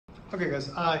Okay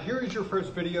guys, here is your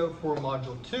first video for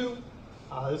module 2.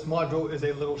 This module is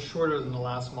a little shorter than the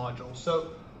last module. So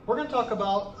we're going to talk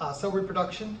about cell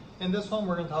reproduction. In this one,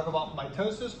 we're going to talk about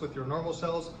mitosis with your normal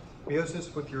cells,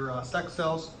 meiosis with your sex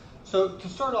cells. So to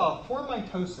start off, for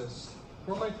mitosis,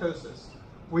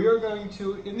 we are going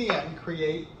to, in the end,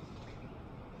 create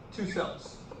two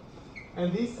cells.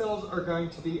 And these cells are going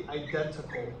to be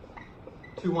identical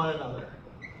to one another.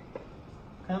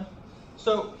 Okay?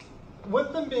 So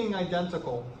with them being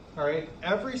identical, all right,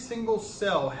 every single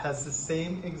cell has the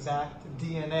same exact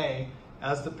DNA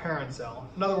as the parent cell.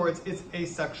 In other words, it's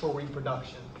asexual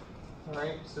reproduction. All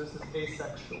right, so this is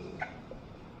asexual.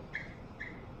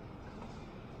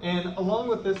 And along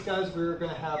with this, guys, we're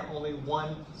going to have only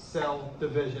one cell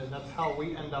division. That's how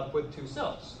we end up with two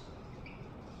cells.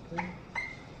 Okay.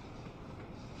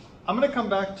 I'm going to come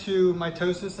back to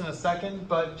mitosis in a second,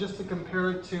 but just to compare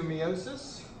it to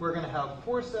meiosis, we're going to have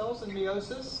 4 cells in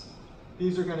meiosis.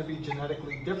 These are going to be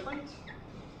genetically different.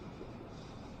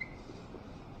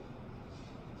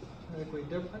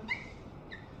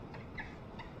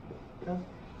 Okay.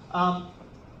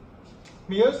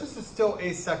 Meiosis is still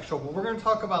asexual, but we're going to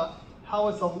talk about how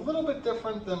it's a little bit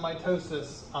different than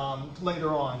mitosis later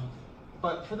on.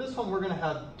 But for this one, we're going to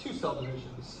have 2 cell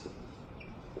divisions.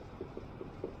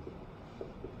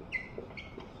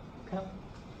 Okay.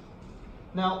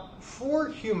 Now, for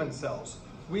human cells,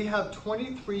 we have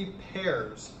 23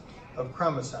 pairs of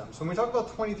chromosomes. When we talk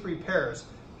about 23 pairs,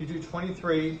 you do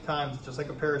 23 times, just like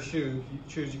a pair of shoes,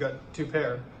 you got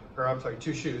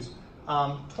 2 shoes.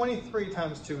 23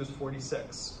 times 2 is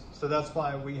 46. So that's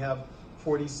why we have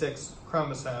 46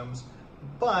 chromosomes.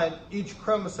 But each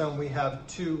chromosome, we have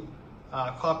 2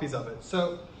 copies of it.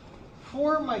 So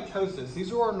for mitosis,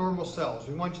 these are our normal cells.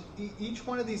 We want each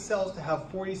one of these cells to have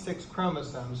 46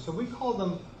 chromosomes. So we call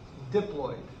them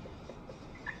diploid.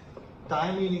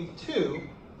 Di meaning 2.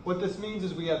 What this means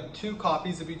is we have 2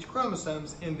 copies of each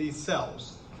chromosomes in these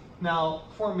cells. Now,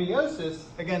 for meiosis,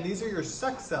 again, these are your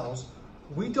sex cells.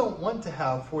 We don't want to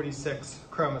have 46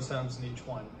 chromosomes in each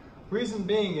one. Reason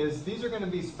being is these are going to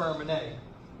be sperm and egg.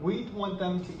 We want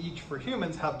them to each, for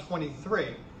humans, have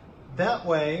 23. That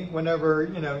way, whenever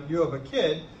you have a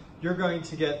kid, you're going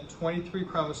to get 23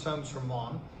 chromosomes from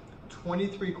mom,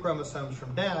 23 chromosomes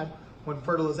from dad. When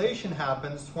fertilization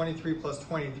happens, 23 plus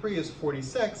 23 is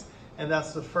 46, and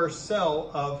that's the first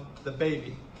cell of the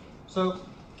baby. So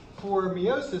for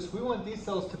meiosis, we want these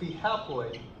cells to be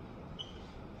haploid.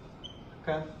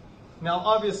 Okay? Now,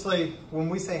 obviously, when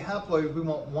we say haploid, we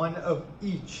want 1 of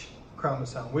each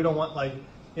chromosome. We don't want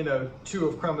 2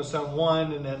 of chromosome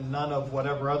 1 and then none of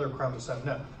whatever other chromosome.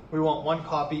 No, we want 1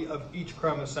 copy of each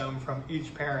chromosome from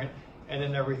each parent, and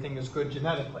then everything is good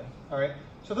genetically. All right.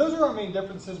 So those are our main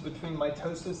differences between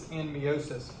mitosis and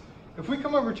meiosis. If we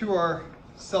come over to our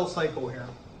cell cycle here,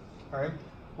 all right,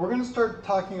 we're going to start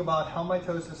talking about how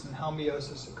mitosis and how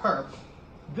meiosis occur.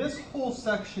 This whole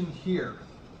section here,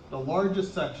 the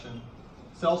largest section,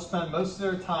 cells spend most of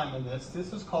their time in this.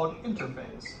 This is called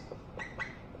interphase.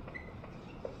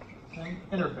 Okay,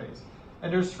 interphase.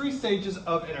 And there's 3 stages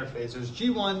of interphase. There's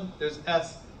G1, there's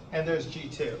S, and there's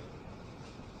G2.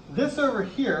 This over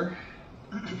here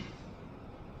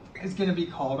is going to be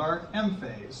called our M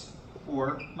phase,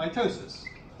 or mitosis.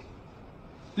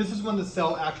 This is when the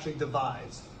cell actually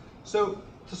divides. So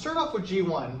to start off with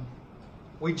G1,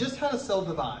 we just had a cell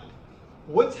divide.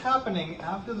 What's happening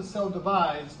after the cell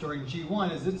divides during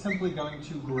G1 is it's simply going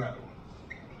to grow.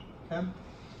 Okay?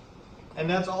 And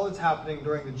that's all that's happening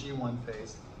during the G1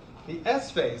 phase. The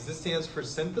S phase, this stands for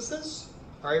synthesis.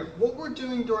 All right, what we're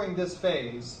doing during this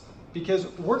phase, because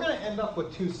we're going to end up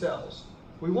with 2 cells.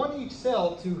 We want each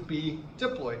cell to be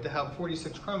diploid, to have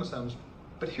 46 chromosomes.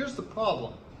 But here's the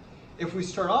problem. If we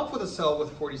start off with a cell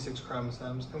with 46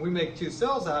 chromosomes and we make 2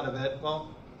 cells out of it,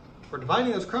 well, we're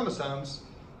dividing those chromosomes.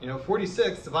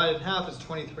 46 divided in half is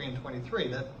 23 and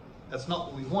 23. That's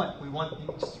not what we want. We want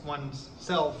each one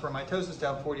cell for mitosis to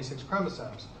have 46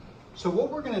 chromosomes. So what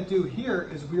we're going to do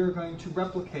here is we are going to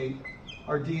replicate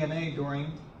our DNA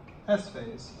during S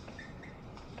phase.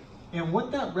 And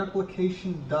what that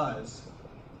replication does,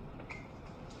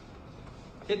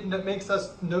 it makes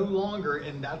us no longer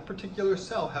in that particular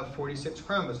cell have 46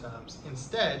 chromosomes.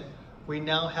 Instead, we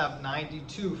now have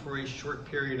 92 for a short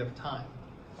period of time.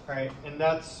 All right, and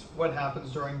that's what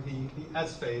happens during the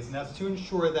S phase, and that's to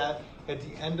ensure that at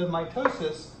the end of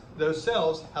mitosis, those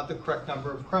cells have the correct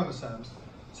number of chromosomes.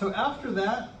 So after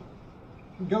that,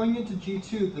 going into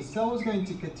G2, the cell is going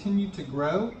to continue to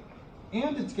grow,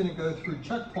 and it's going to go through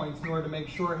checkpoints in order to make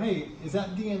sure, hey, is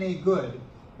that DNA good?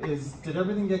 Did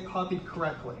everything get copied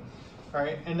correctly? All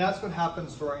right, and that's what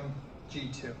happens during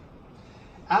G2.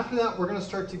 After that, we're gonna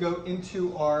start to go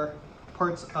into our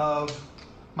parts of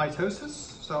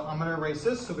mitosis. So I'm gonna erase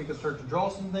this so we can start to draw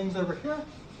some things over here.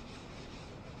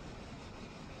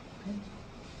 Okay.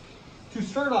 To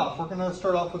start off, we're gonna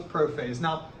start off with prophase.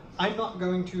 Now, I'm not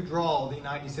going to draw the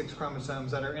 96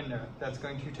 chromosomes that are in there. That's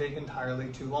going to take entirely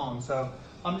too long. So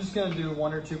I'm just gonna do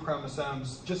 1 or 2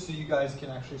 chromosomes just so you guys can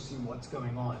actually see what's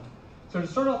going on. So to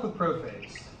start off with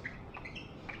prophase,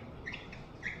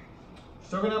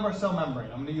 still gonna have our cell membrane.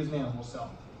 I'm gonna use an animal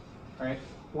cell, all right?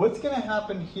 What's gonna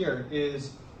happen here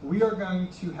is we are going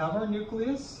to have our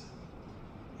nucleus,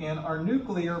 and our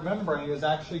nuclear membrane is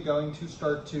actually going to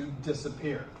start to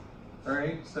disappear, all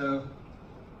right? So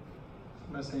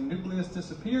I'm gonna say nucleus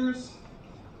disappears.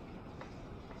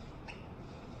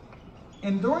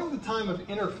 And during the time of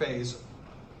interphase,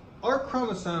 our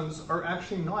chromosomes are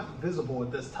actually not visible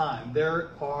at this time. They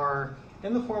are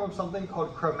in the form of something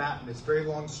called chromatin. It's very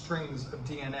long strings of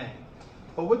DNA.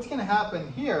 But what's gonna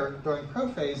happen here during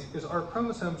prophase is our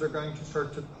chromosomes are going to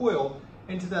start to coil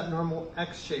into that normal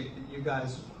X shape that you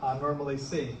guys normally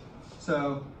see.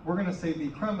 So we're gonna say the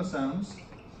chromosomes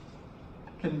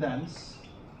condense,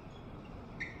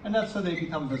 and that's so they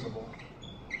become visible.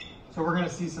 So we're gonna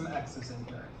see some X's in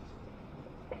here,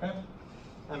 okay?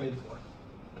 I made 4.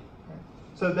 Okay.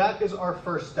 So that is our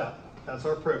first step. That's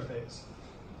our prophase.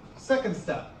 Second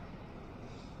step,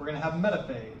 we're gonna have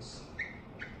metaphase.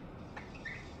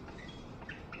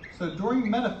 So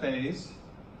during metaphase,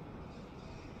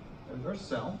 there's our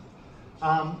cell.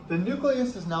 The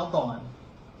nucleus is now gone.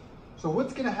 So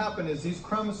what's gonna happen is these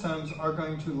chromosomes are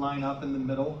going to line up in the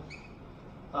middle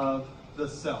of the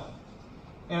cell.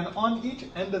 And on each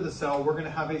end of the cell, we're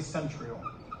gonna have a centriole.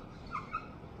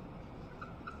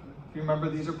 If you remember,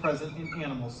 these are present in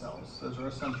animal cells. Those are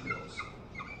our centrioles.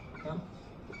 Okay?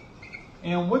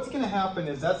 And what's gonna happen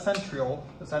is that centriole,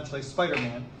 essentially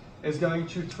Spider-Man, is going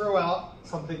to throw out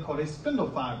something called a spindle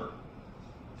fiber.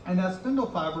 And that spindle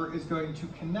fiber is going to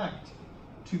connect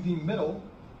to the middle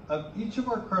of each of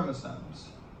our chromosomes,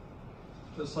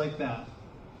 just like that.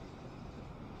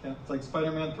 Okay? It's like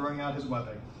Spider-Man throwing out his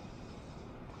webbing.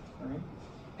 All right?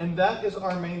 And that is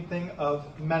our main thing of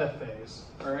metaphase.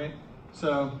 All right?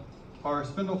 So our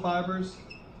spindle fibers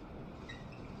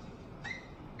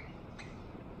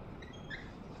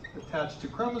attached to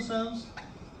chromosomes.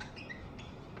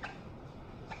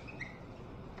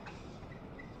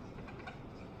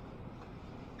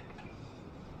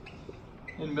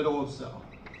 In middle of cell.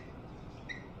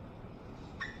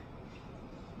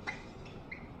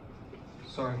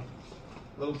 Sorry,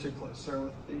 a little too close, sir,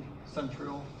 with the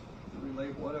centriole.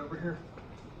 Relabel it over here.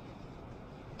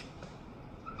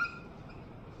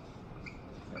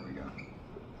 There we go.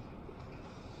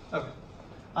 Okay.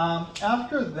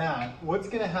 After that, what's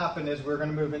going to happen is we're going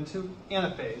to move into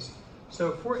anaphase.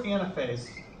 So for anaphase,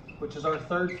 which is our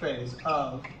third phase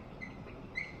of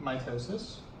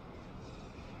mitosis,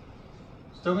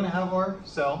 still going to have our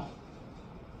cell,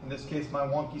 in this case my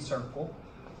wonky circle.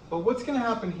 But what's going to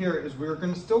happen here is we're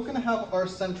still going to have our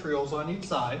centrioles on each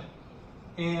side,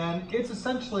 and it's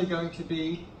essentially going to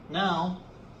be now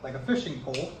like a fishing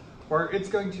pole, where it's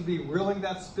going to be reeling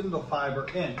that spindle fiber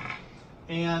in.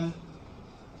 And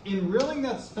in reeling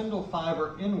that spindle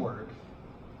fiber inward,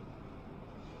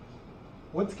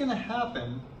 what's going to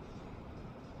happen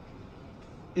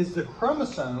is the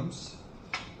chromosomes,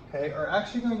 okay, are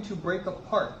actually going to break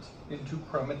apart into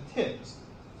chromatids.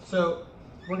 So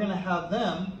we're going to have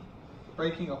them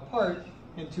breaking apart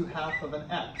into half of an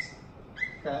X.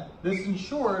 Okay? This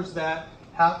ensures that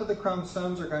half of the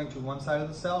chromosomes are going to one side of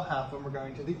the cell, half of them are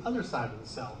going to the other side of the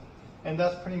cell. And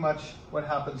that's pretty much what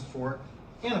happens for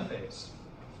anaphase.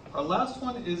 Our last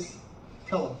one is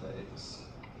telophase.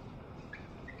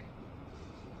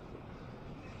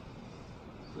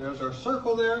 So there's our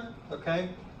circle there, okay?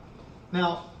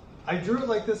 Now, I drew it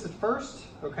like this at first,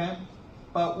 okay?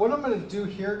 But what I'm going to do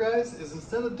here, guys, is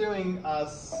instead of doing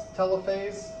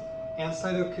telophase and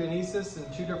cytokinesis in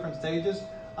 2 different stages,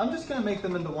 I'm just going to make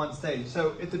them into one stage.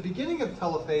 So at the beginning of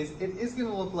telophase, it is going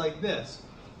to look like this.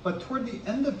 But toward the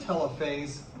end of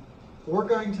telophase, we're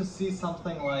going to see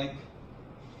something like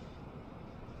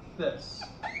this.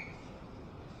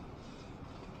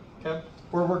 Okay?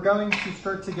 Where we're going to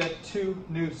start to get 2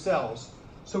 new cells.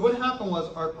 So what happened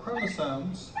was our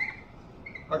chromosomes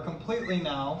are completely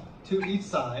now to each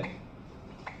side.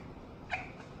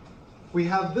 We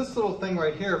have this little thing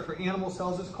right here. For animal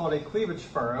cells, it's called a cleavage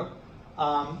furrow.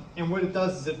 And what it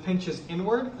does is it pinches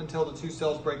inward until the 2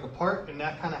 cells break apart, and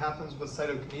that kind of happens with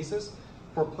cytokinesis.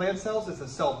 For plant cells, it's a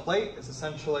cell plate. It's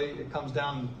essentially, it comes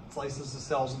down and slices the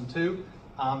cells in 2.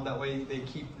 That way they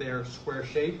keep their square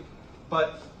shape.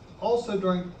 But also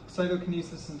during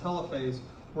cytokinesis and telophase,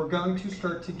 we're going to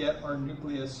start to get our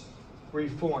nucleus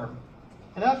reform.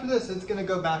 And after this, it's going to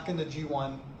go back into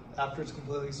G1 after it's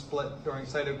completely split during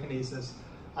cytokinesis.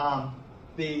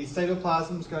 The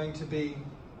cytoplasm is going to be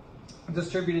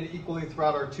distributed equally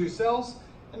throughout our two cells,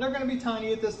 and they're going to be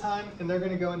tiny at this time, and they're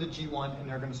going to go into G1, and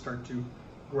they're going to start to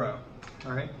grow.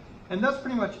 All right, and that's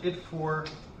pretty much it for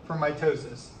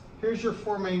mitosis. Here's your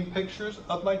four main pictures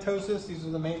of mitosis. These are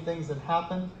the main things that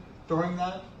happen during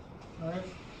that. All right.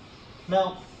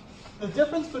 Now, the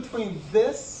difference between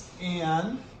this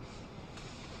and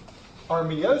our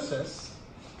meiosis,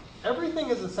 everything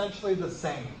is essentially the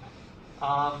same,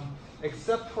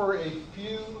 except for a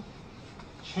few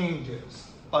changes.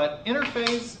 But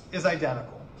interphase is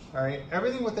identical. All right.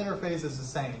 Everything with interphase is the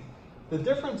same. The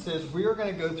difference is we are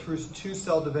going to go through two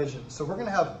cell divisions. So we're going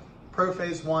to have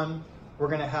prophase 1, we're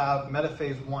going to have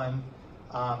metaphase 1,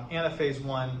 anaphase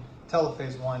 1,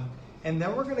 telophase 1, and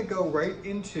then we're going to go right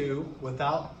into,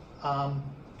 without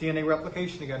DNA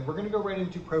replication again, we're going to go right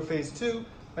into prophase 2,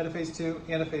 metaphase 2,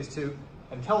 anaphase 2,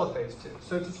 and telophase 2.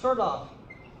 So to start off,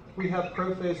 we have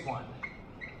prophase 1.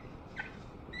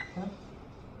 Okay.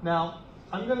 Now,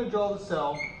 I'm going to draw the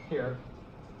cell here.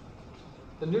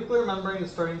 The nuclear membrane is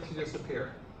starting to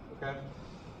disappear. Okay.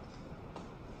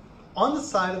 On the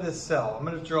side of this cell, I'm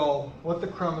going to draw what the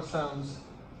chromosomes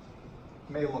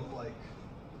may look like.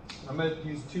 I'm going to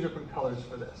use two different colors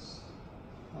for this.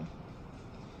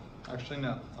 Actually,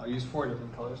 no. I'll use four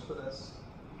different colors for this.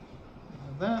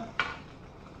 Like that.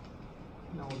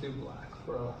 Now we'll do black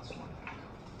for our last one.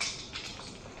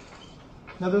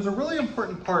 Now, there's a really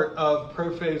important part of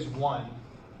prophase 1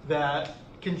 that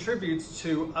contributes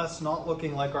to us not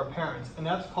looking like our parents, and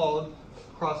that's called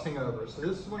crossing over. So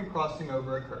this is when crossing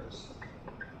over occurs.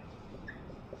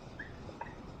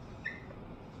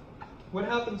 What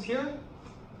happens here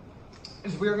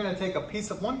is we are going to take a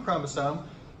piece of one chromosome,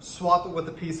 swap it with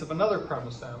a piece of another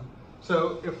chromosome.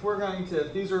 So if we're going to,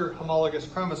 if these are homologous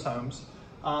chromosomes,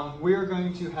 we are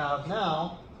going to have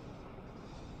now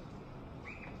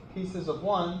pieces of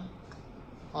one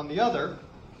on the other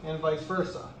and vice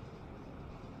versa.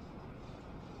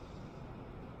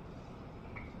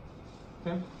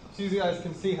 Okay. So you guys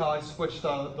can see how I switched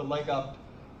the leg up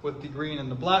with the green and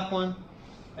the black one,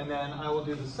 and then I will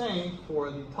do the same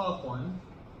for the top one.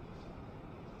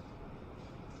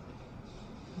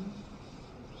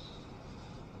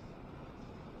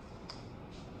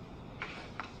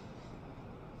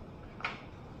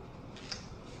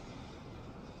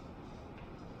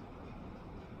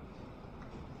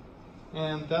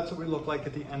 And that's what we look like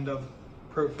at the end of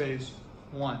prophase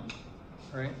 1.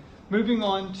 All right. Moving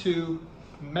on to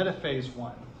metaphase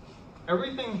 1.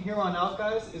 Everything here on out,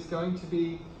 guys, is going to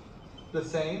be the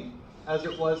same as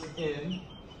it was in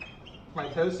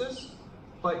mitosis,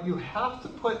 but you have to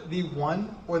put the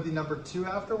 1 or the number 2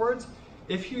 afterwards.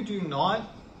 If you do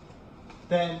not,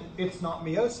 then it's not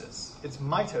meiosis, it's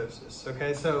mitosis.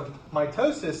 Okay, so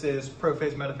mitosis is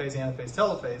prophase, metaphase, anaphase,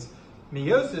 telophase.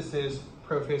 Meiosis is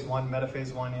prophase 1,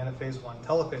 metaphase 1, anaphase 1,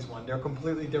 telophase 1. They're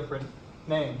completely different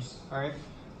names, all right?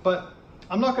 But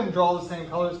I'm not going to draw the same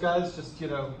colors, guys. Just, you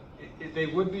know, they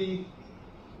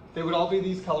would all be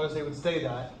these colors. They would stay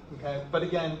that, okay? But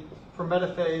again, for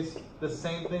metaphase, the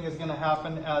same thing is going to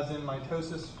happen as in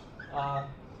mitosis.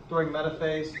 During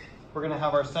metaphase, we're going to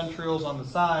have our centrioles on the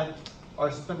side.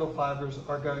 Our spindle fibers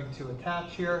are going to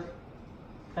attach here,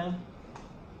 okay? All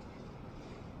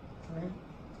right.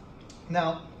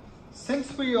 Now,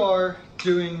 since we are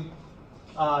doing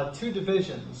two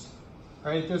divisions,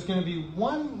 right, there's going to be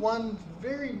one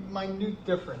very minute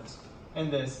difference in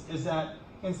this, is that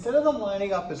instead of them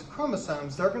lining up as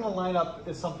chromosomes, they're going to line up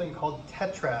as something called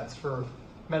tetrads for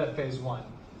metaphase 1.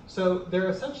 So they're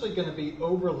essentially going to be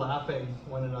overlapping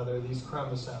one another, these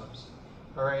chromosomes,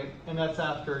 all right? And that's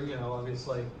after, you know,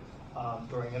 obviously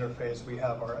during interphase, we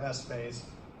have our S phase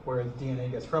where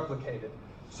DNA gets replicated.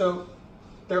 So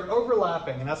they're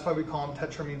overlapping, and that's why we call them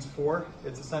tetra means 4.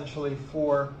 It's essentially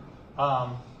 4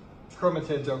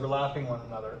 chromatids overlapping one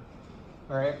another.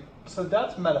 All right, so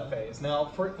that's metaphase. Now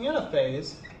for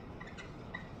anaphase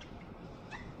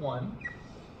 1,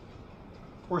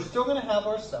 we're still going to have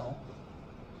our cell.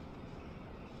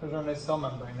 There's our nice cell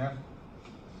membrane there.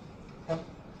 Okay.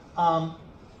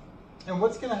 And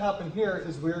what's going to happen here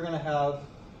is we're going to have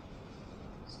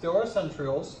still our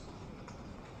centrioles.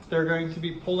 They're going to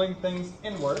be pulling things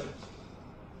inward.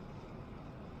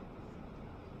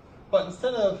 But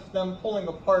instead of them pulling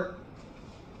apart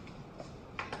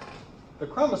the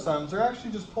chromosomes, they're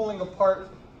actually just pulling apart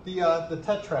the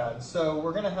tetrads. So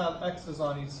we're going to have X's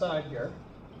on each side here.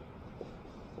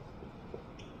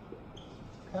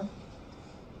 Okay.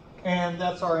 And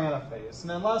that's our anaphase. And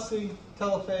then lastly,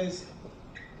 telophase.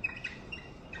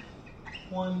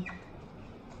 1.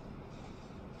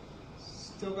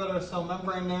 Still got our cell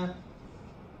membrane there.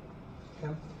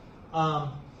 Okay.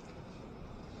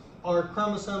 Our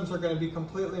chromosomes are going to be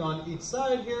completely on each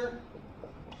side here.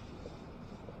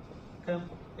 Okay.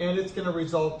 And it's going to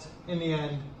result in the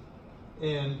end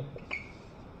in,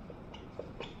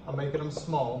 I'm making them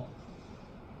small,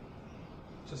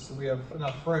 just so we have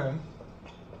enough room.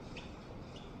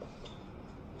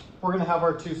 We're going to have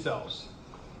our 2 cells.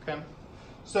 Okay.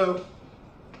 So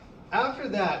after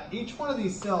that, each one of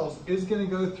these cells is going to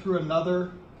go through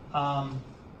another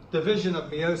division of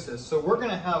meiosis. So we're going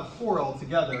to have 4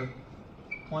 altogether.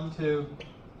 1, 2,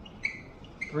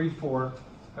 3, 4.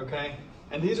 Okay.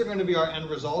 And these are going to be our end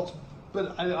results,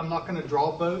 but I'm not going to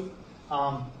draw both.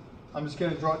 I'm just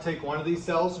going to take one of these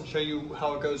cells and show you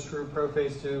how it goes through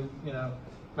prophase 2,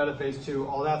 metaphase 2,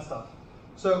 all that stuff.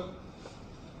 So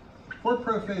for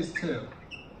prophase 2,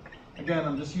 again,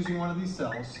 I'm just using one of these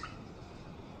cells.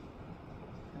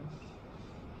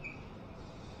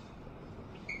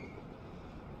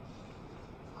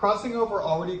 Crossing over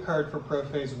already occurred for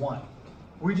prophase 1.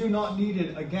 We do not need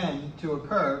it again to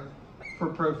occur for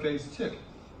prophase 2.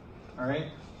 All right.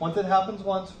 Once it happens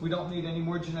once, we don't need any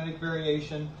more genetic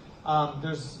variation.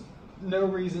 There's no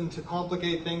reason to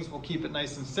complicate things. We'll keep it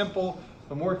nice and simple.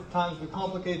 The more times we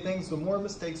complicate things, the more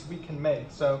mistakes we can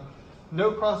make. So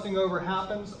no crossing over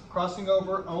happens. Crossing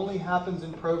over only happens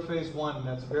in prophase 1, and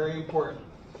that's very important.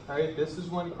 All right. This is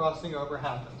when crossing over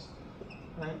happens.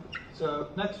 All right. So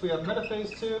next we have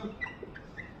metaphase 2. All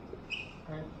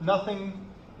right. Nothing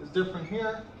is different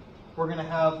here. We're going to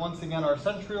have, once again, our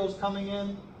centrioles coming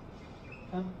in.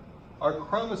 Okay. Our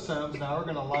chromosomes now are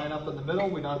going to line up in the middle.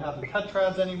 We don't have the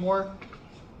tetrads anymore.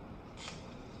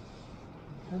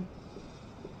 Okay.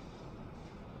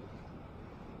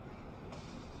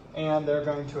 And they're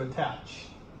going to attach.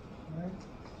 All right.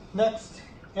 Next,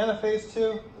 anaphase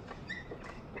 2.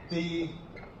 The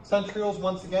centrioles,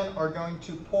 once again, are going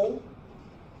to pull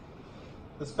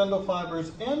the spindle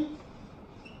fibers in.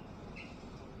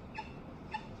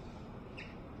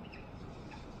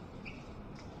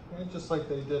 Okay, just like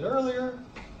they did earlier.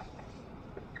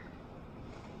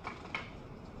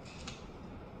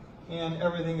 And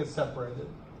everything is separated.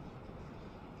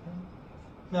 Okay.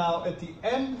 Now, at the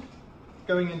end,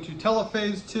 going into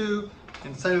telophase 2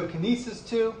 and cytokinesis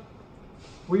 2,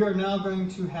 we are now going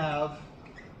to have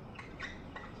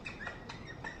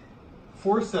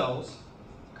 4 cells.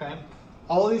 Okay.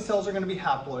 All of these cells are going to be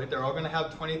haploid. They're all going to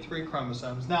have 23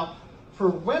 chromosomes. Now, for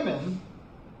women,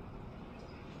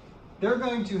 they're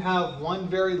going to have one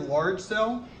very large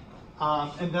cell,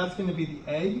 and that's going to be the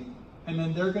egg. And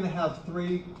then they're going to have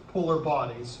 3 polar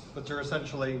bodies, which are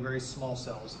essentially very small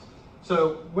cells.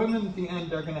 So women at the end,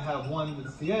 they're going to have one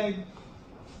that's the egg,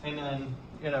 and then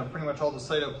pretty much all the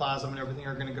cytoplasm and everything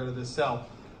are going to go to this cell.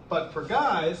 But for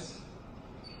guys,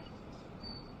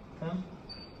 okay,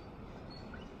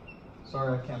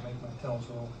 sorry I can't make my tails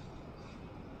roll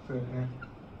good here.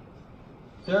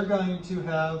 They're going to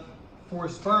have 4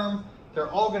 sperm. They're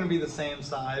all going to be the same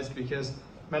size because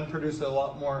men produce a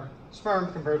lot more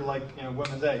sperm compared to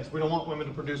women's eggs. We don't want women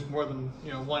to produce more than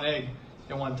 1 egg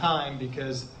at one time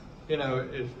because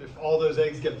if all those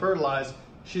eggs get fertilized,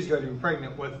 she's going to be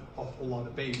pregnant with a whole lot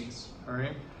of babies. All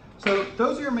right. So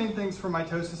those are your main things for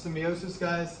mitosis and meiosis,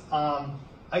 guys.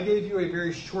 I gave you a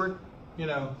very short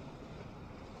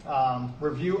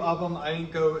review of them. I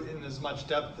didn't go in as much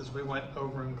depth as we went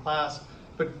over in class,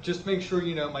 but just make sure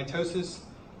you know mitosis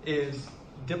is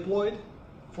diploid,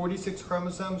 46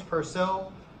 chromosomes per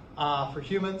cell. For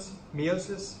humans,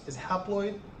 meiosis is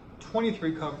haploid,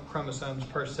 23 chromosomes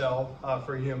per cell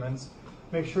for humans.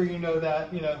 Make sure you know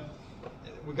that,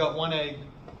 we got 1 egg,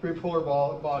 3 polar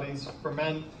bodies. For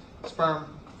men, sperm,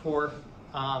 4.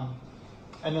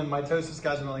 And then mitosis,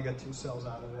 guys, we only get 2 cells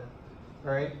out of it.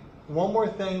 All right. One more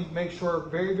thing, make sure,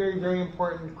 very, very, very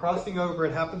important, crossing over,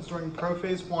 it happens during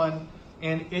prophase 1,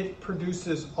 and it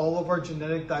produces all of our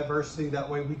genetic diversity. That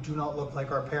way we do not look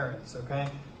like our parents, okay?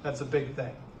 That's a big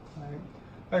thing.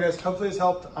 All right, guys, hopefully this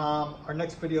helped. Our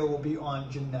next video will be on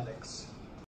genetics.